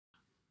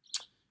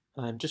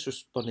I'm just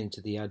responding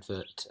to the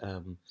advert,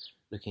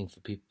 looking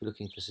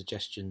for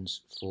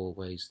suggestions for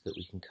ways that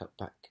we can cut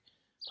back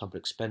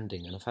public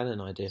spending. And I've had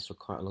an idea for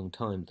quite a long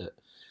time that,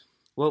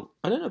 well,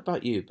 I don't know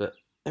about you, but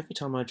every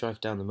time I drive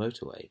down the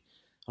motorway,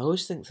 I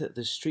always think that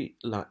the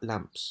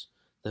lamps,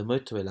 the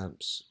motorway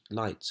lamps,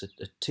 lights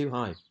are too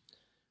high.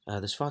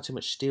 There's far too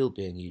much steel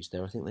being used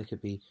there. I think they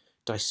could be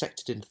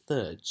dissected in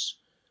thirds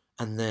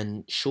and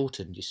then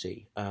shortened. You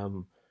see,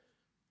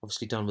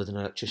 obviously done with an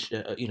electric,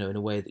 in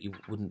a way that you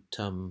wouldn't,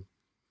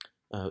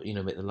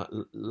 make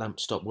the lamp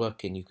stop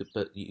working. You could,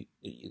 but you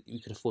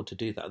could afford to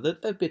do that.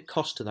 There'd be a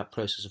cost to that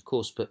process, of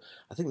course, but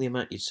I think the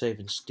amount you'd save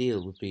in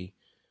steel would be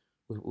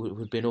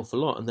an awful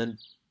lot. And then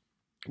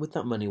with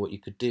that money, what you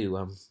could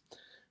do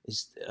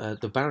is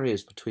the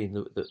barriers between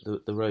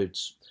the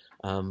roads.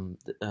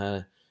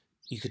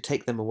 You could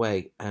take them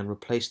away and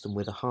replace them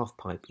with a half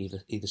pipe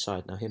either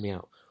side. Now, hear me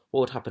out. What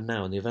would happen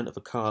now in the event of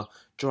a car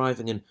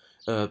driving and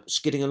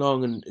skidding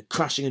along and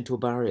crashing into a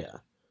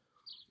barrier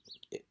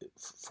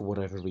for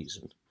whatever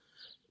reason?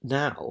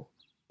 Now,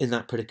 in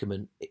that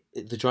predicament,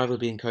 the driver would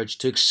be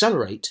encouraged to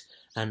accelerate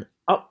and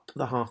up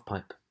the half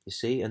pipe. You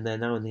see, and they're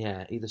now in the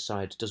air, either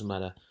side, doesn't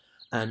matter,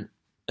 and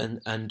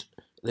and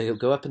they'll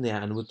go up in the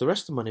air, and with the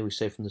rest of the money we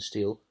save from the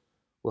steel,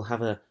 we'll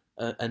have a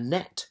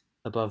net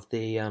above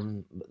the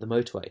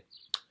motorway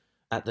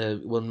at the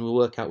when we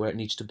work out where it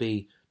needs to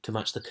be to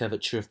match the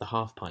curvature of the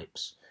half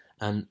pipes,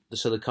 and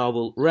so the car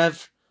will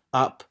rev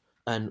up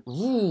and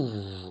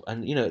woo,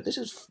 and this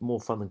is more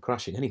fun than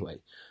crashing anyway,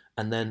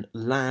 and then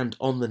land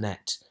on the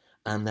net,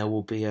 and there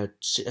will be a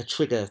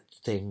trigger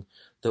thing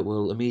that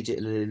will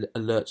immediately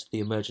alert the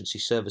emergency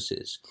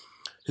services,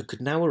 who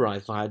could now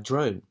arrive via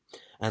drone,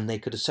 and they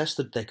could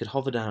they could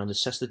hover down,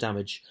 assess the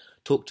damage,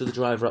 talk to the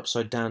driver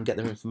upside down, get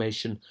their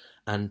information,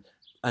 and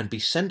be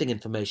sending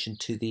information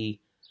to the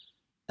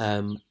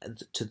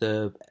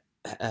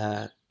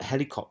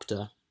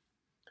helicopter.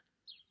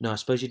 Now, I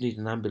suppose you'd need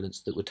an ambulance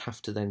that would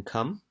have to then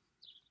come,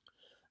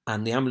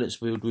 and the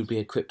ambulance would be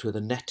equipped with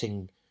a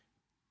netting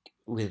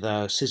with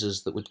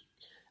scissors that would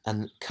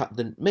and cut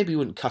the. Maybe you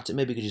wouldn't cut it.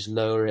 Maybe you could just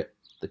lower it,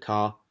 the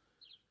car.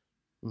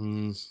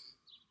 You'd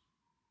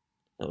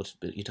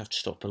have to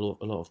stop a lot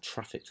of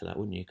traffic for that,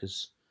 wouldn't you?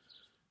 Because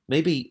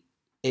maybe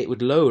it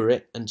would lower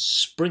it and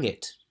spring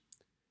it,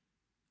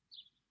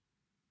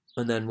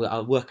 and then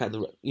I'll work out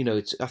the.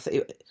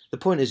 The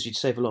point is you'd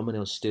save a lot of money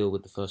on steel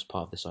with the first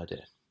part of this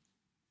idea.